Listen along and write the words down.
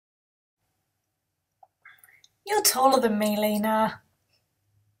You're taller than me, Lena.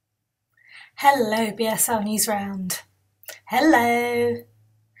 Hello, BSL Newsround. Hello.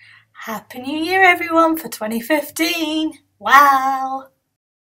 Happy New Year, everyone, for 2015. Wow.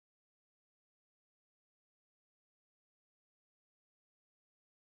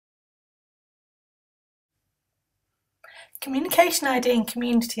 CommunicationID and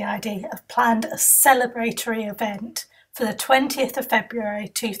CommunityID have planned a celebratory event for the 20th of February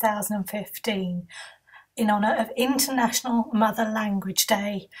 2015 in honour of International Mother Language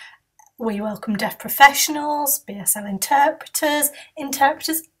Day. We welcome deaf professionals, BSL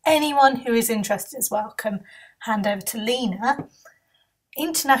interpreters, anyone who is interested is welcome. Hand over to Lena.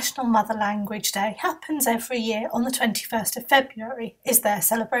 International Mother Language Day happens every year on the 21st of February, is their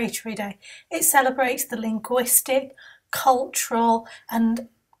celebratory day. It celebrates the linguistic, cultural and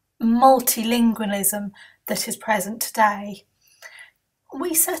multilingualism that is present today.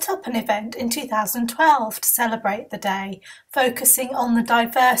 We set up an event in 2012 to celebrate the day, focusing on the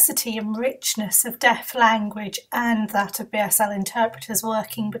diversity and richness of deaf language and that of BSL interpreters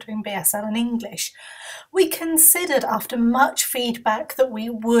working between BSL and English. We considered, after much feedback, that we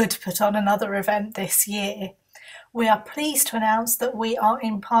would put on another event this year. We are pleased to announce that we are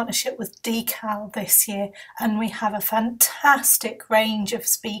in partnership with DCAL this year, and we have a fantastic range of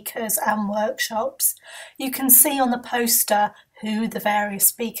speakers and workshops. You can see on the poster who the various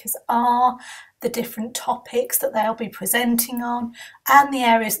speakers are, the different topics that they'll be presenting on, and the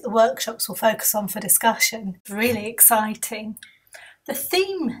areas that the workshops will focus on for discussion. Really exciting. The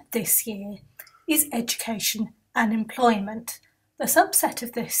theme this year is education and employment. The subset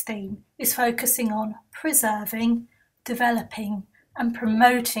of this theme is focusing on preserving, developing and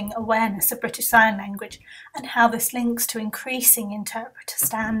promoting awareness of British Sign Language and how this links to increasing interpreter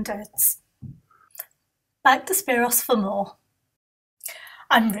standards. Back to Spiros for more.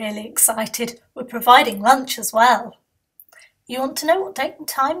 I'm really excited. We're providing lunch as well. You want to know what date and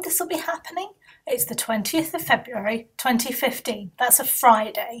time this will be happening? It's the 20th of February 2015. That's a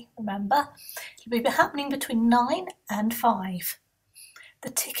Friday, remember? It'll be happening between 9 and 5. The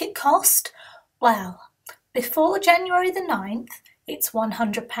ticket cost? Well, before January the 9th, it's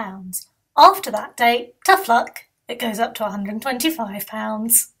 £100. After that date, tough luck, it goes up to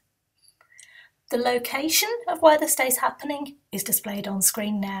 £125. The location of where this day's happening is displayed on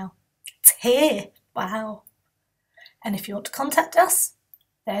screen now. It's here, wow. And if you want to contact us,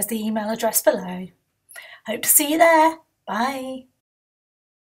 there's the email address below. Hope to see you there. Bye.